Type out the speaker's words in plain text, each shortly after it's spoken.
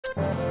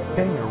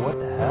Finger, what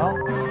the hell?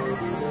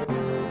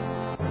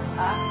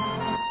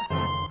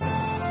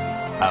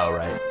 Oh,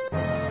 right.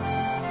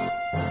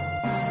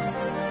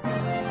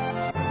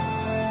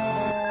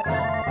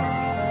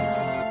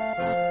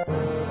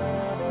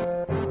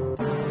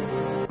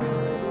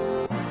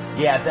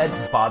 Yeah, if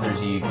that bothers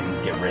you, you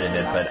can get rid of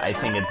it, but I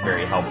think it's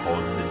very helpful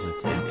because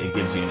it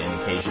gives you an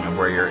indication of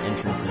where your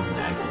entrances and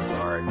exits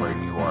are and where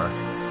you are.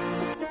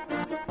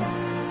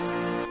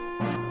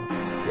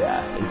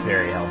 Yeah, it's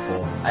very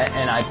helpful.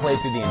 And I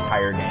played through the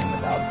entire game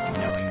without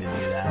knowing to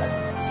do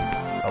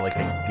that. I like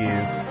a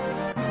goof.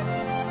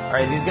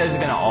 Alright, these guys are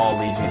going to all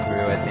lead you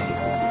through, I think,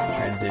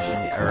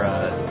 transition, or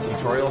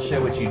tutorial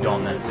shit, which you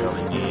don't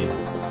necessarily need.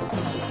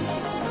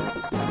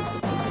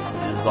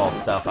 This is all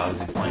stuff I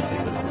was explaining to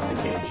you within the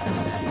cage and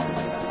everything.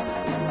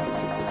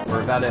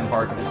 We're about to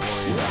embark on a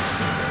story that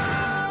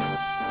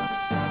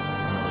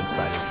I'm really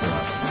excited for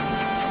us.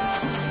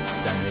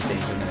 So many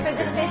things we're going to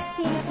experience.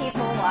 For the 15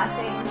 people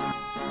watching.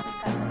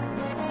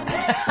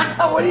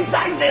 What are you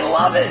talking? They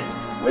love it!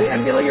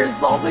 I feel like you're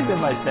insulting them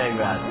by saying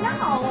that.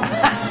 No!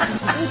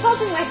 I'm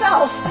insulting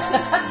myself.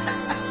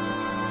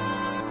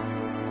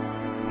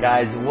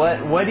 Guys,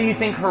 what do you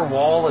think her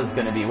wall is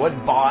going to be?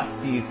 What boss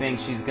do you think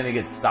she's going to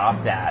get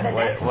stopped at?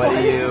 What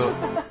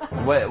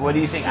do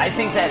you think? I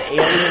think that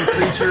alien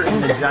creature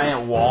in the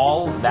giant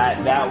wall,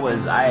 that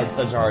was, I had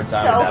such a hard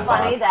time with that boss.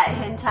 So funny that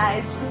hentai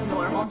is just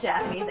normal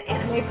Japanese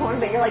anime porn,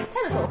 but you're like,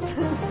 tentacles.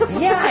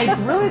 Yeah, I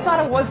really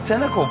thought it was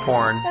tentacle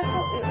porn. That's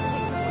what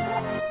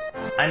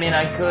I mean,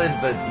 I could,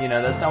 but, you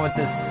know, that's not what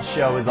this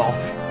show is all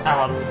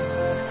about.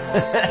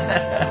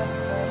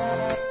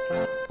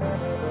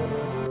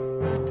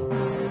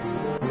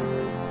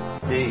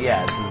 See,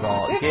 yeah, this is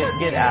all...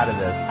 Get out of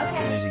this as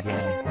soon as you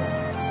can.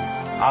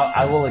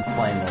 I will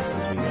explain this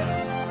as we go.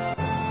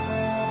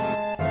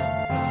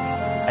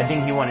 I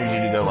think he wanted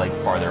you to go, like,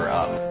 farther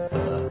up.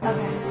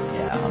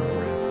 Yeah, on the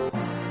roof.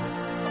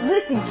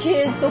 Listen,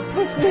 kids, don't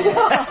piss me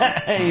off.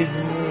 He's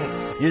mean.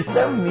 You're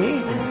so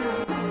mean.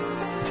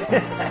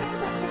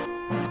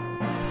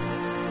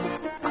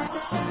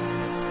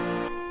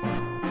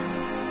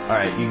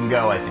 Alright, you can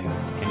go, I think.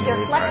 Can you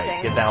leave?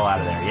 Alright, get the hell out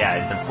of there.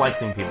 Yeah, they're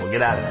flexing people.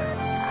 Get out of there.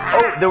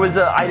 Oh, there was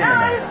an item in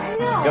there. I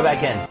know. Go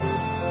back in.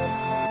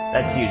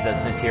 That's huge.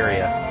 That's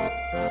materia.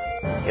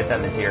 Get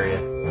that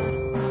materia.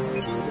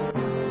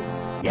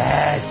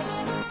 Yes!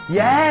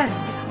 Yes!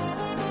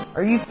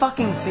 Are you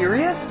fucking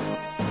serious?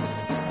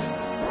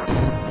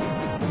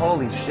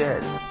 Holy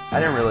shit. I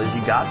didn't realize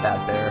you got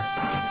that there.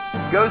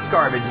 Ghost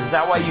garbage. Is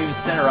that why you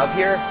sent her up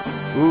here?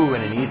 Ooh,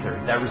 and an ether.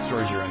 That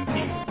restores your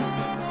MP.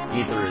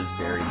 Ether is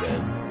very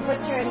good.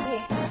 What's your MP?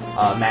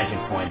 Magic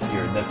points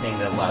here. The thing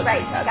that allows you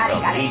to cast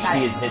spells.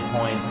 HP is hit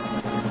points.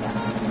 Yeah.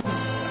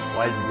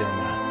 Why is it doing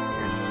that?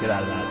 Here, get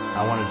out of that.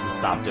 I wanted to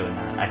stop doing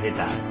that. I hate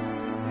that.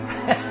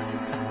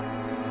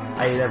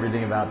 I hate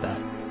everything about that.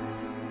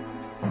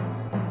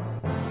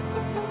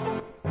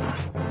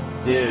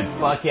 Dude,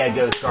 fuck yeah,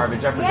 Ghost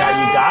Garbage. I forgot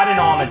you got an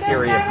all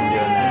materia from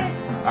doing that.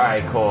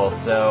 Alright, cool.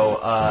 So,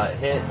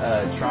 hit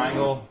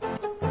triangle.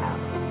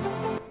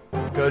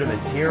 Go to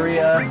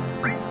materia.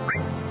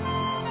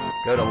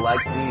 Go to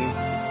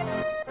Lexe.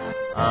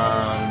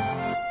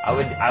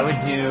 I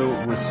would do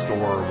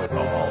restore with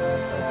all.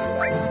 That's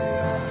what I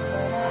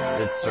would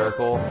do. Hit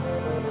circle.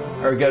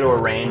 Or go to a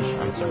range.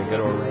 I'm sorry, go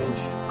to a range.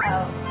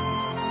 Oh.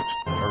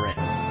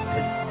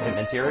 Hit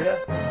materia.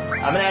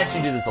 I'm gonna ask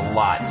you to do this a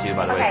lot too,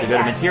 by the way. So go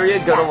to materia,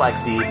 go to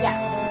Lexe.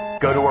 Yeah.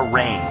 Go to a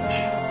range.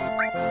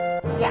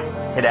 Yeah.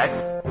 Hit X.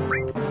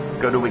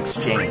 Go to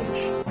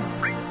exchange.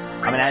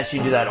 I'm gonna ask you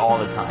to do that all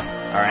the time.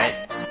 Alright?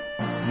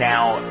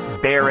 Now,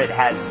 Barrett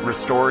has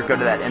restore. Go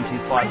to that empty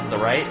slot to the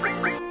right.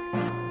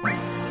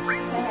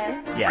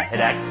 Yeah, hit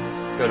X.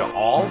 Go to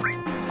all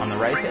on the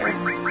right there.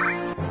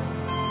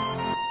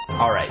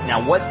 Alright,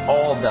 now what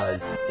all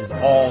does is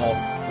all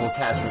will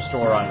cast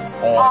restore on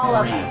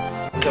all three.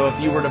 So if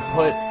you were to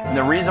put, and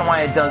the reason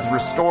why it does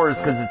restore is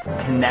because it's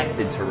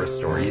connected to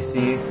restore. You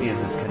see? Because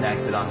it's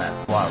connected on that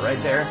slot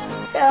right there.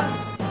 Yeah.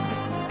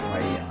 Why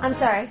are you on? I'm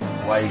sorry.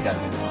 Why you gotta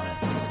be on it?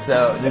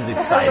 So, this is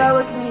exciting.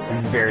 Heroic music.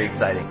 This is very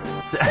exciting.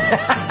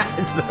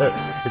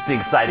 It's the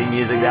exciting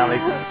music now.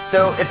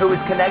 So, if it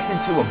was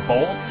connected to a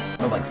bolt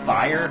or like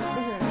fire,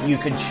 you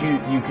could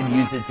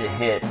use it to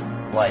hit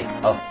like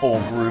a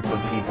full group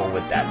of people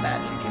with that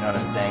magic. You know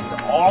what I'm saying? So,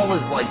 all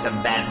is like the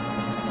best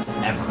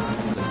ever.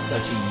 It's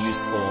such a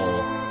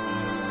useful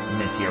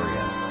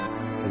materia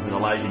because it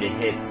allows you to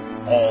hit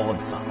all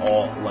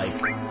like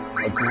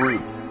a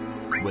group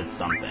with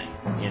something.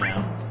 You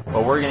know.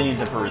 But we're going to use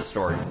it for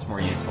restore because it's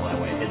more useful that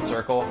way. Hit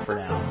circle for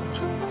now.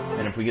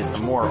 And if we get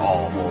some more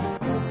all, we'll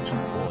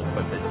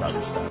equip it to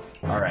other stuff.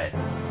 Alright.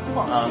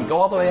 Go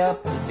all the way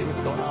up. Just see what's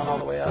going on all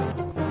the way up.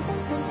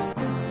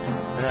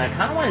 And then I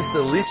kind of wanted to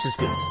at least just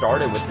get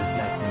started with this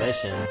next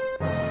mission.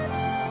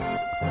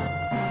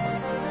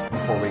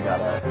 Before we got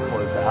to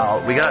close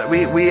out. We got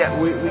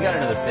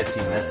another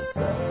 15 minutes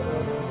though, so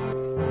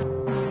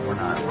we're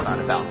not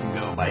about to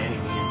go by any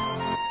means.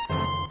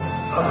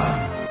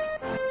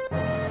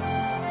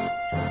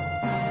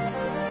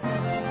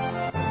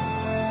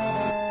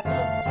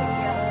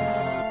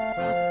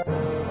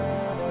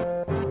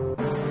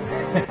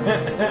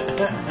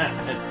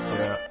 That's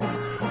true.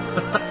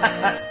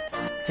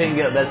 10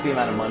 go, that's the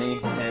amount of money.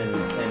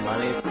 10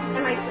 monies.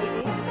 Am I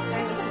sleepy? Do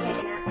I need to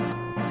take a nap?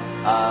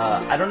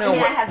 I don't know. I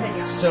mean, I have been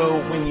yawning.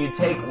 So when you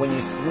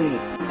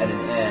sleep at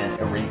an inn,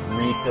 it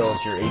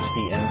refills your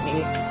HP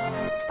MP.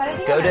 But I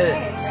think Go I'm to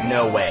okay, right?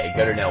 No Way.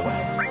 Go to No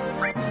Way.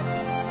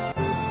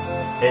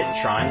 Hit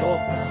triangle.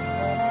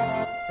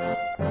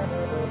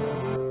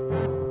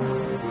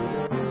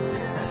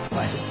 That's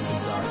fine. It's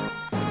bizarre.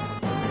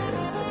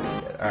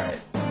 All right.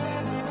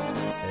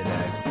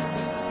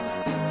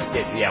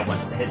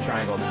 Hit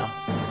triangle now.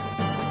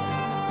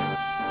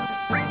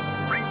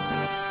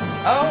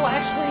 Oh,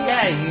 actually,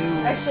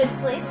 yeah, I should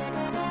sleep?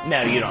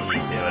 No, you don't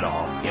need to at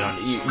all. No,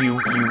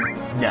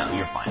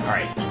 you're fine. All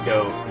right,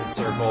 go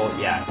circle.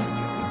 Yeah,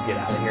 get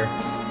out of here.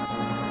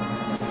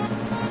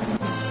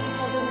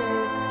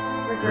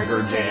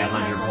 Regurgitate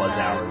 100 plus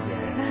hours.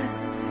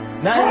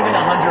 Yeah. Not even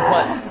 100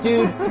 plus,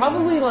 dude.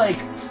 Probably like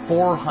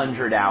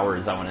 400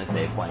 hours. I want to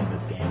say playing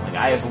this game. Like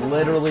I have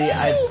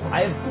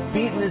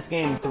beaten this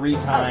game 3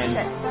 times.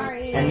 Oh shit!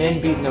 Sorry. And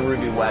then beaten the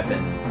Ruby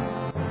Weapon.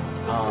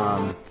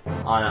 On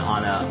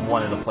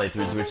one of the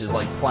playthroughs, which is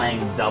like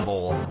playing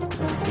double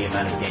the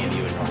amount of game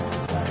you would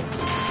normally play.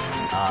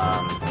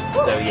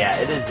 So yeah,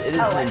 it is an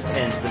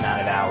intense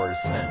amount of hours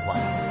spent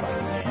playing this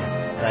fucking game,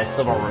 and I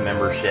still don't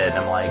remember shit.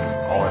 I'm like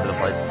all over the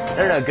place.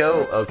 No,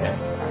 go. Okay.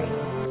 Sorry.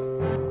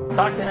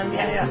 Talk to him.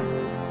 Yeah.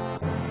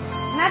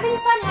 I'm having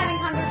fun having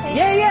conversations.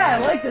 Yeah. I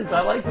like this.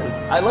 I like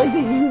that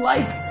you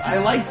like. I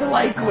like to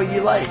like what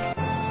you like.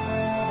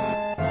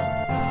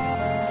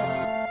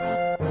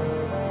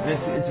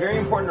 It's very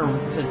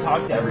important to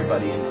talk to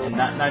everybody, and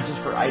not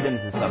just for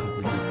items and stuff, it's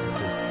just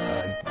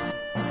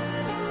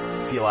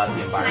feel out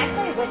the environment.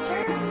 Can I play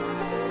Witcher?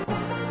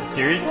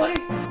 Seriously?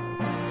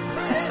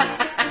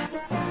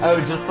 Oh,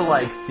 just to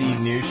like see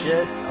new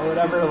shit or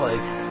whatever?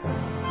 Like,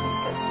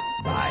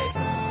 bye.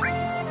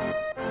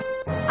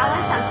 I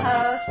want some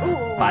toast.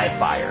 Ooh. By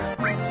fire.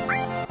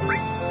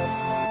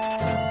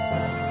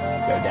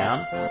 Go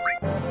down.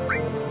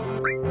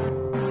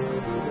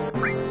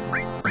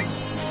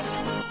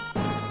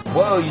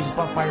 Whoa, you just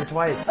bought fire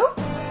twice.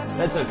 Oops.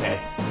 That's okay.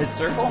 Hit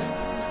circle.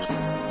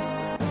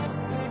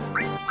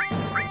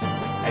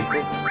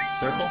 Exit.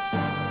 Circle.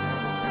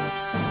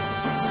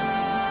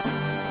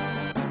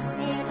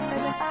 It's for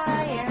the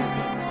fire.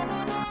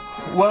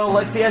 Well,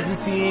 Lexe hasn't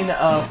seen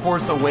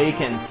Force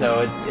Awakens,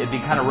 so it'd be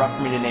kind of rough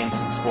for me to name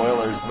some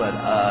spoilers, but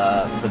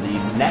for the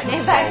next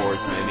Star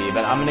Wars movie.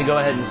 But I'm going to go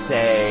ahead and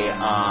say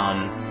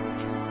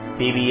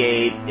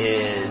BB-8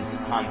 is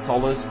Han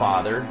Solo's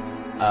father.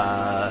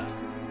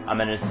 I'm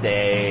going to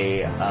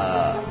say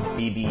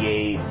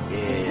BB-8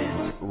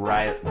 is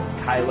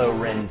Kylo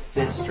Ren's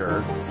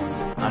sister.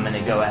 I'm going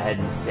to go ahead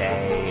and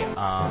say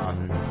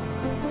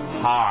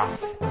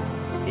Hoth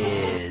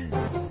is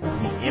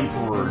the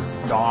Emperor's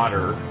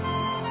daughter.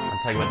 I'm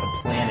talking about the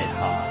planet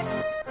Hoth.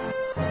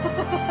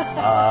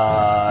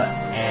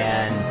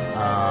 And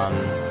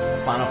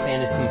Final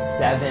Fantasy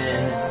VII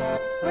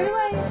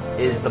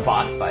is the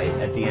boss fight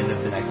at the end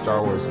of the next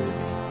Star Wars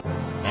movie.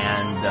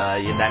 And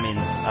that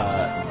means,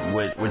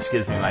 which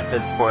gives me my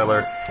 5th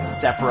spoiler,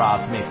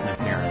 Sephiroth makes an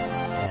appearance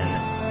in the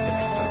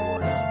next Star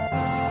Wars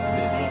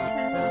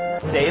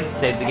movie.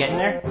 Save the game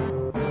there.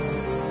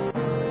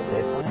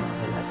 Save point.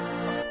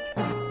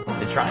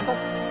 The triangle.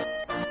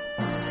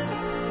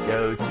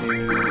 Go to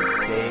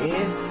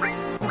save.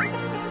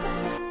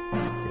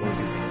 Save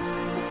your game.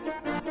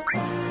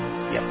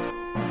 Yep.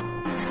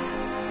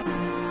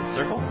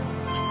 Circle.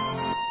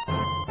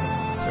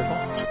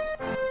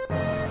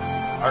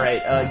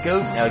 Alright,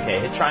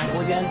 hit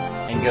triangle again,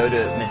 and go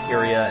to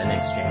Materia and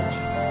Exchange.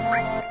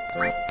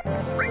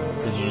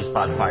 Because you just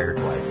bought fire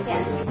twice, so you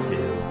need to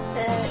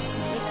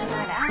even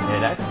that out.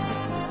 hit X.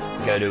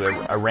 Go to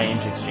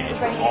Arrange Exchange.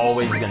 We're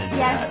always going to do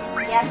that.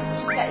 Yes,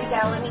 you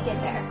gotta let me get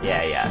there.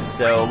 Yeah.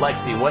 So,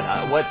 Lexi, what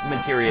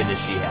Materia does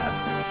she have?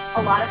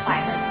 A lot of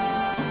fire.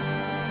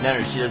 No,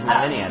 she doesn't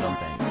have any, I don't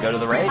think. Go to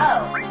the right?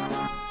 Oh.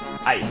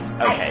 Ice.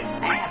 Okay.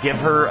 Give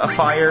her a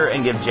fire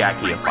and give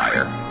Jackie a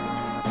fire.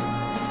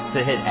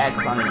 So hit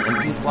X on an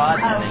empty slot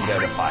and then go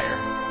to fire.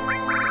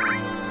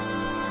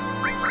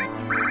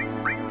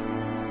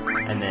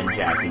 And then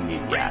Jackie,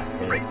 hit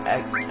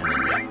X and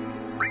then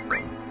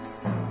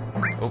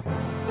Oh.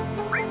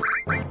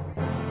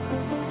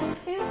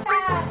 Too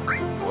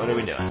fast. What are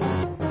we doing?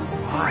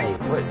 Why?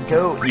 What?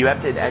 Go. You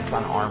have to hit X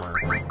on armor.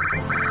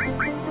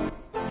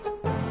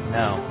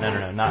 No,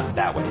 not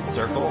that way.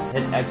 Circle.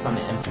 Hit X on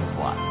the empty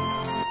slot.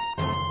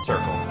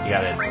 Circle. You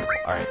gotta hit circle.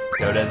 Alright,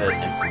 go to the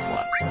empty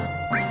slot.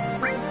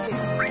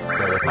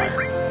 Go to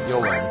fire.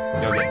 You'll learn.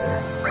 You'll get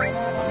there.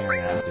 Something you're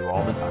gonna have to do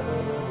all the time.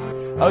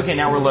 Okay,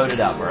 now we're loaded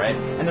up, alright?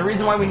 And the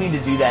reason why we need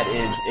to do that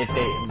is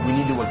we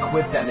need to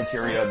equip that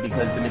materia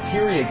because the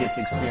materia gets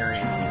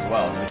experience as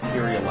well. The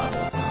materia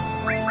levels up.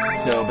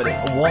 So, but it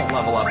won't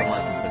level up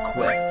unless it's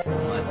equipped,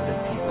 unless the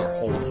people are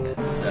holding it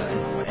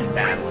and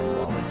battling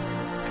while it's...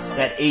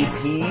 That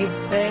AP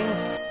thing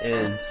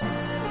is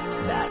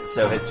that.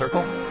 So hit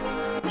circle.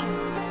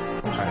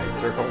 Alright,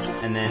 circle,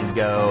 and then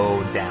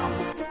go down.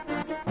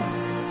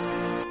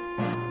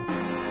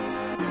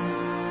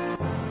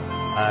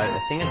 I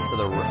think it's to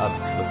the up to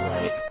the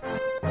right.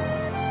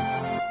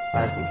 I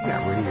think you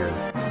got rid of your...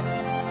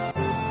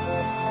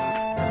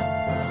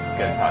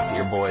 Gotta talk to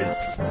your boys.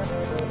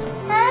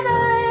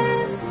 Hello!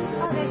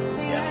 Oh, they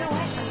ran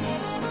away from me.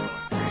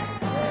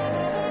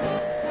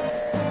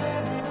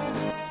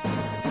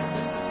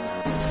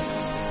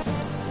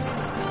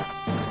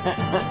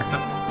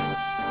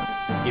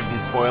 Keep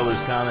these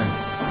spoilers coming.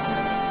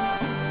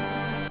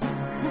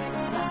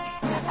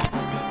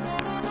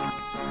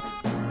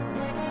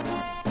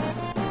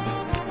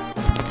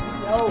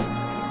 No.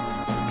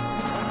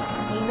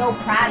 Ain't no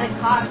private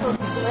car, so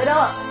split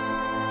up.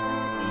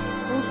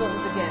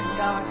 Goosebumps again,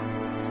 God.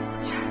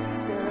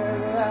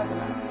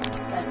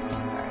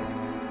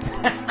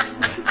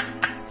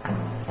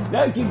 No,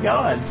 keep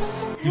going.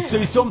 You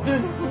say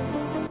something?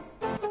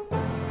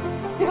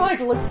 He like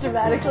looks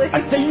dramatically.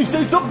 I say you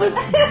say something?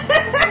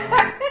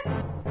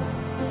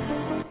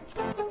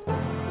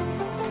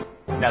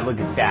 Now look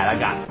at that, I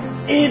got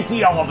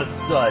empty all of a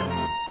sudden.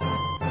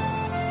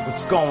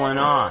 What's going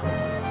on?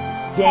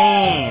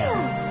 Damn!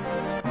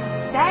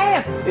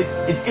 Damn!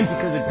 It's empty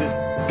because of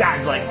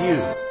guys like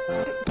you.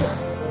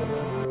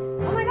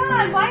 Oh my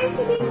God, why is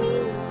he being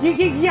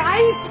mean?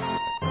 Yikes!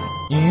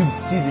 You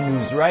see the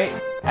news, right?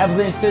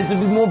 Avalanche says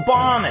there'll be more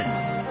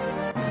bombings.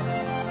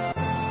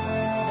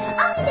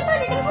 I'll need to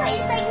put it in place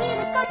like me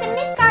to go to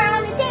Midgar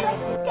on a day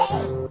like today.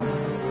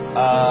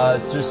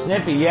 Sir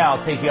Snippy, yeah,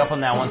 I'll take you up on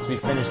that once we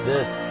finish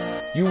this.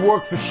 You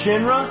work for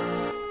Shinra?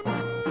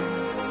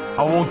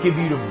 I won't give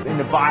you in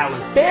the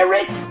violence.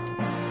 Barrett!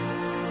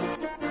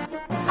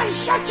 I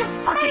shut your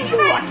fucking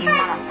lucky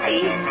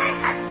motherfucker!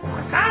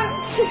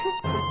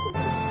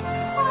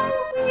 Oh,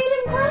 we need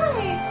him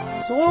early.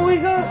 So what we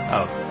got?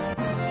 Oh.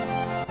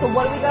 So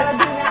what do we gotta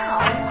do now?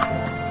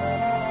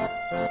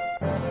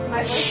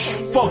 My voice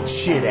changed. Fuck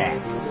shit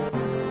ass.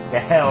 The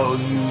hell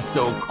you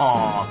so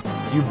calm?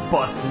 You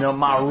busting up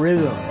my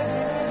rhythm.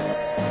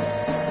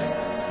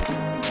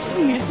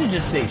 You used to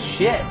just say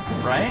shit,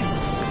 right?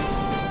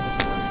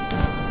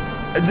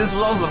 And this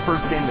was also the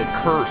first game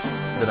that cursed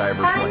that I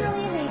ever played.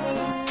 Finally leaving.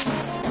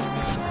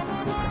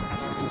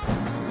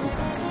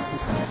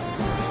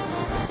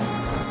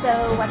 So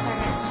what's our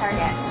next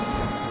target?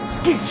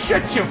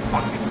 Shut your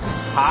fucking...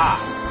 Ha!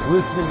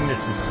 Listen to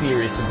Mr.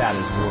 Serious about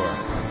his work.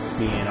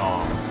 Being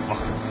all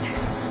fucking...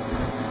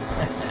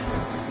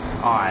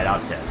 Alright,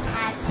 I'll tell you.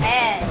 I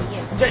tell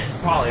you. Jess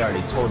probably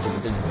already told you,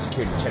 but there's a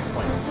security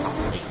checkpoint at the top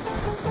place.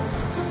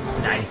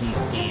 An ID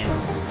scan,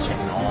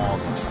 checking all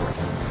the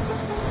trains.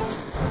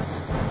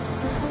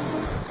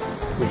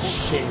 Which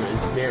Shinra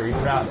is very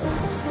proud of.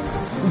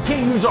 We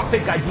can't use our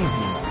fake IDs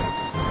anymore.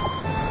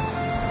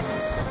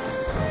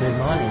 Good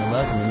morning and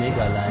welcome to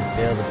Midgar Line.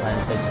 Fail the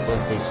Planet Section 4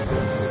 station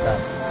going to the top.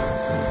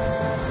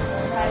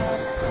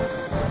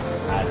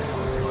 I don't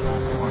know what's going on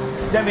anymore.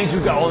 That means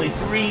we've got only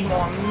 3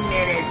 more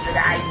minutes with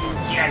ID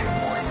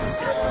checkpoint.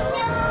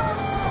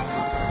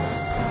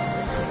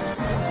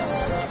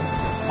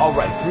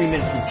 Alright, 3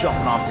 minutes from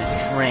jumping off this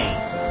train.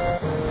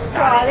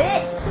 Got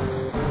it.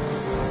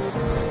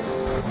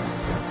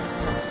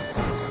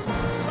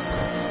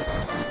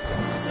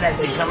 Let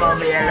me come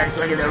over here, let's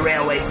look at the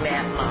railway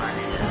map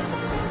monitor.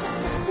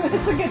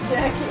 It's a good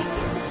Jackie.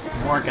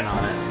 I'm working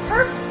on it.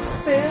 Her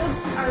boobs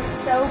are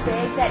so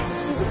big that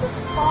she would just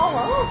fall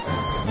over.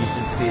 You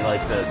should see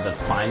like the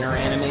finer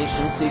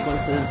animation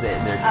sequences. They're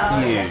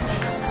huge.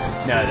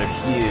 Yeah. No, they're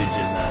huge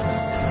in the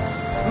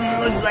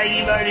looks like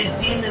you've already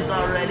seen this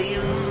already.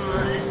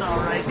 It's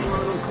alright, come a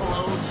little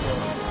closer.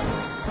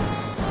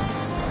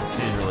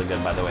 She's really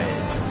good, by the way,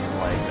 in terms of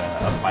like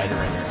a fighter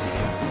in her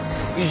team.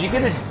 Because you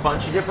get a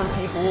bunch of different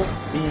people,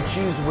 and you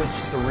choose which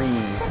 3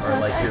 are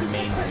like your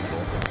main people.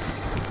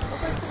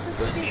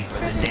 Goes me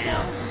further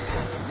down.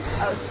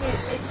 Oh,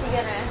 is she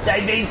gonna...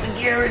 Diving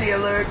security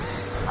alert.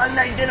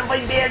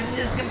 Unidentified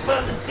passengers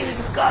confirmed the series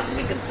of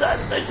cosmic concern,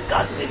 such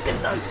cosmic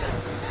conduction.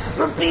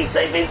 Repeat,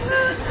 diving...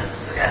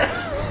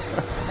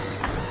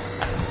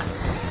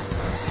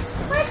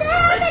 What the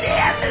hell? What the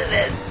hell is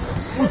this?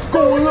 What's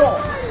going on?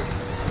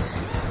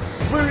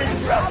 We're in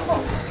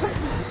trouble.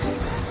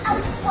 I'll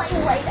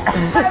explain later.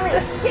 Hurry,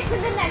 get to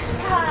the next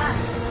car.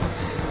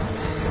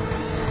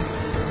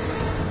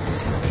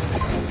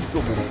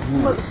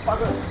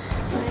 Motherfucker.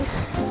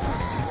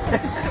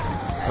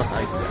 I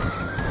like that.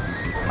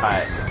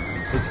 Alright,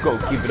 let's go,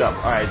 keep it up.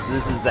 Alright, so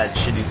this is that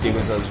shitty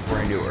sequence I was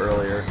referring to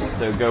earlier.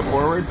 So go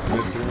forward,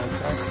 move to the next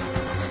car.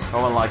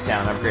 Oh, and lock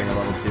down, upgrade to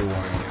level 2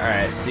 warning.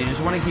 Alright, so you just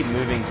want to keep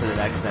moving to the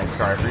next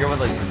car. I forget what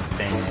like the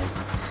thing is.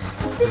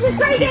 This is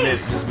crazy.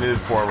 Just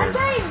move forward. I'm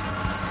trying.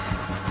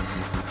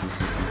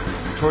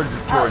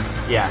 Towards,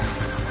 yeah.